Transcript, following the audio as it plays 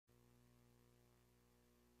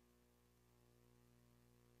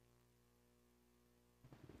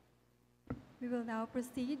We will now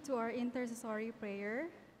proceed to our intercessory prayer,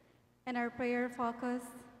 and our prayer focus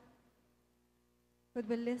would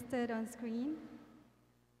be listed on screen.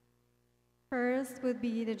 First would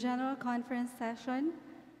be the General Conference session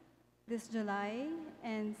this July,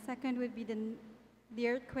 and second would be the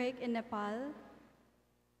earthquake in Nepal,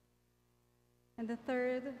 and the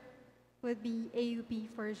third would be AUP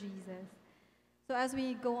for Jesus. So as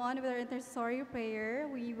we go on with our intercessory prayer,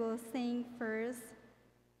 we will sing first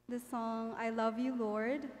the song, I Love You,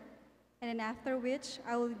 Lord, and then after which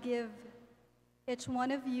I will give each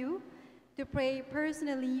one of you to pray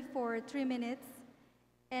personally for 3 minutes,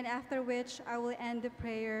 and after which I will end the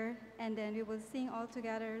prayer, and then we will sing all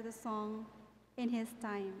together the song in His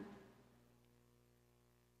time.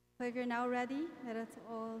 So if you're now ready, let us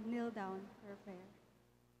all kneel down for prayer.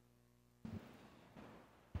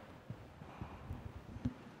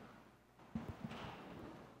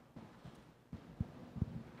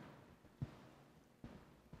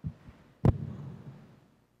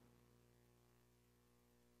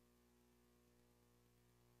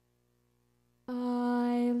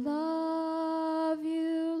 I love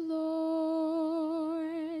you,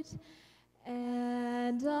 Lord,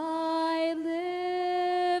 and I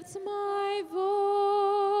lift my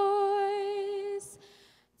voice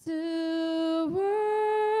to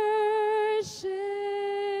worship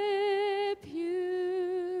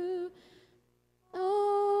you.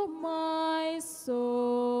 Oh, my soul,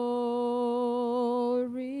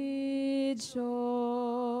 rejoice.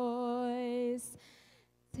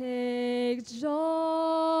 Take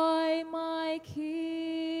joy, my King,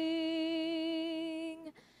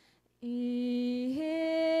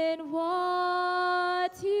 in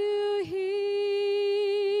what you hear.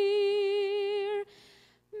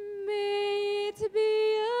 May it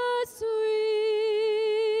be a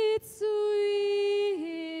sweet,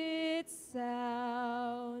 sweet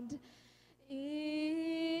sound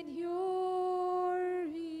in your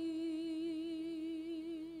ear.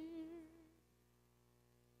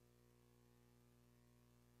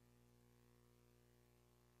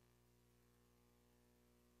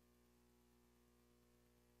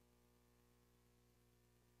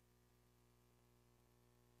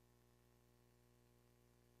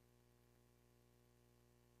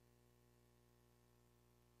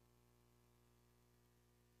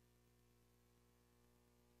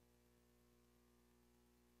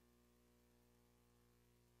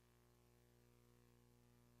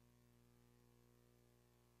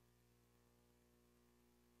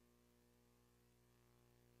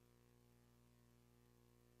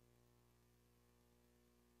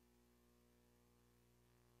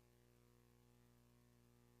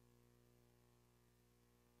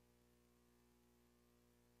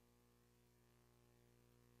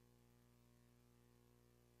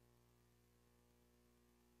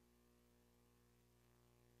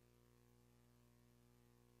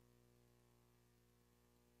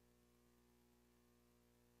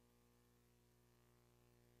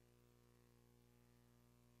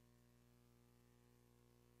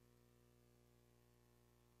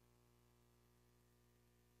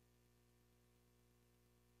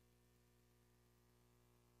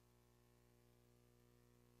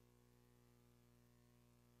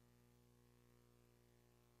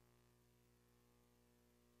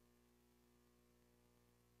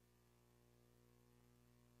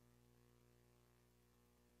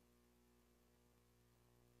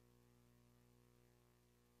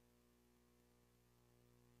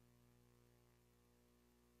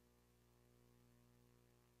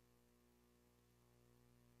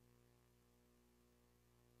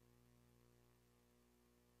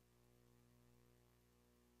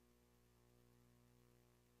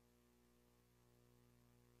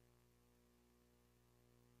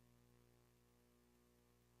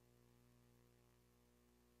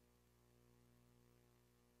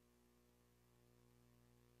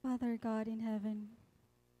 Father God in heaven,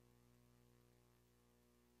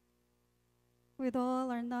 with all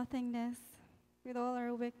our nothingness, with all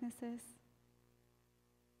our weaknesses,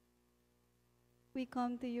 we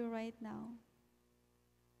come to you right now,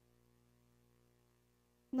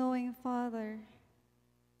 knowing, Father,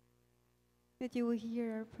 that you will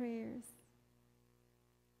hear our prayers.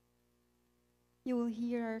 You will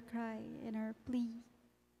hear our cry and our plea.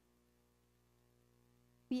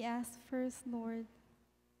 We ask first, Lord,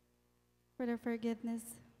 for the forgiveness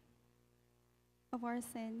of our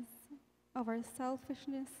sins, of our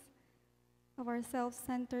selfishness, of our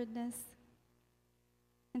self-centeredness,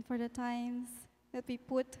 and for the times that we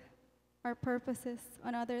put our purposes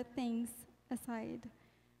on other things aside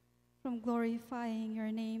from glorifying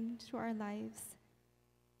your name through our lives.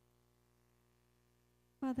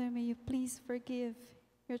 Father, may you please forgive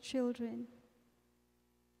your children.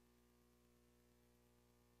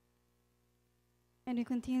 And we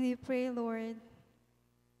continually pray, Lord,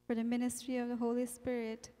 for the ministry of the Holy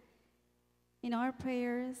Spirit in our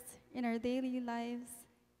prayers, in our daily lives,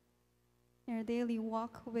 in our daily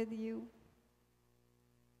walk with you.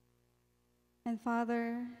 And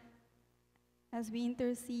Father, as we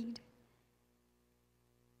intercede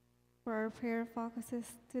for our prayer focuses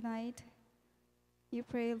tonight, you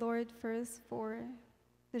pray, Lord, first for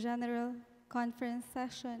the General Conference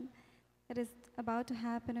session that is about to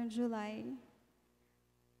happen in July.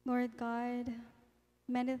 Lord God,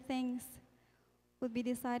 many things would be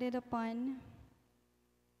decided upon.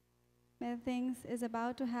 Many things is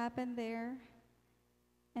about to happen there.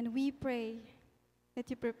 And we pray that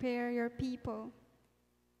you prepare your people.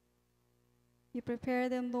 You prepare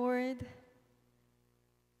them, Lord,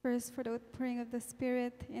 first for the outpouring of the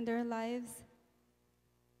Spirit in their lives.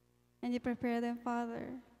 And you prepare them, Father,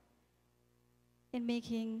 in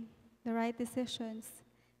making the right decisions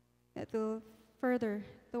that will further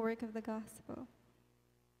the work of the gospel.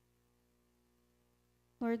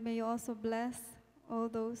 Lord, may you also bless all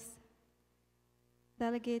those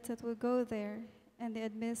delegates that will go there and the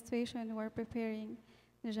administration who are preparing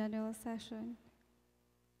the general session.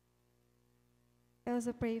 I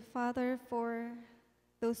also pray, Father, for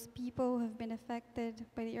those people who have been affected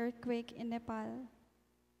by the earthquake in Nepal.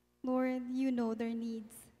 Lord, you know their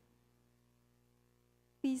needs.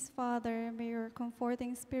 Please, Father, may your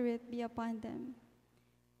comforting spirit be upon them,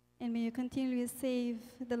 and may you continually save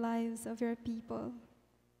the lives of your people.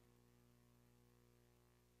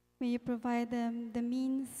 May you provide them the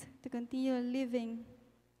means to continue living,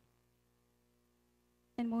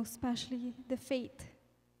 and most especially the faith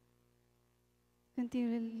to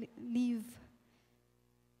continue to live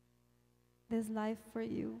this life for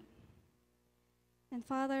you. And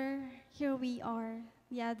Father, here we are,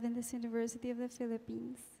 the Adventist University of the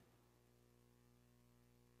Philippines.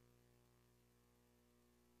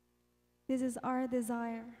 This is our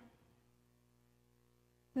desire,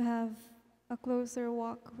 to have a closer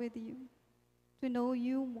walk with you, to know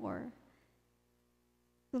you more,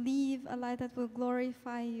 to live a life that will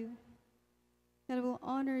glorify you, that will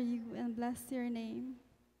honor you and bless your name.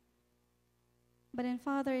 But then,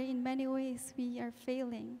 Father, in many ways we are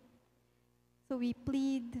failing. So we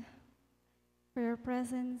plead for your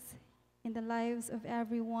presence in the lives of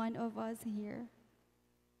every one of us here.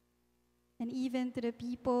 And even to the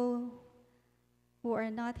people who are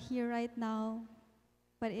not here right now,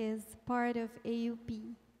 but is part of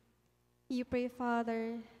AUP. You pray,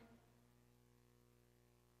 Father,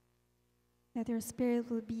 that your Spirit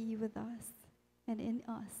will be with us and in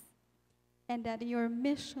us, and that your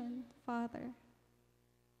mission, Father,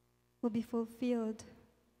 will be fulfilled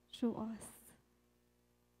through us.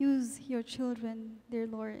 Use your children, dear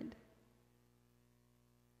Lord.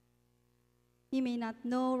 You may not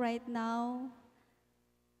know right now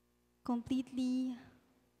completely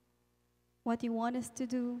what you want us to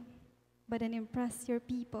do, but then impress your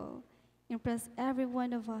people, impress every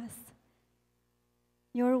one of us,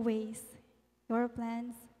 your ways, your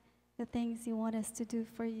plans, the things you want us to do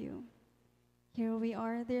for you. Here we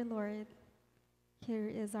are, dear Lord. Here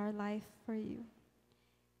is our life for you.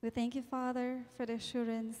 We thank you, Father, for the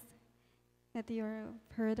assurance that you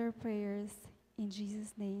have heard our prayers. In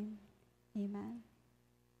Jesus' name, amen.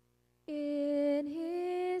 In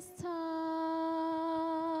his time.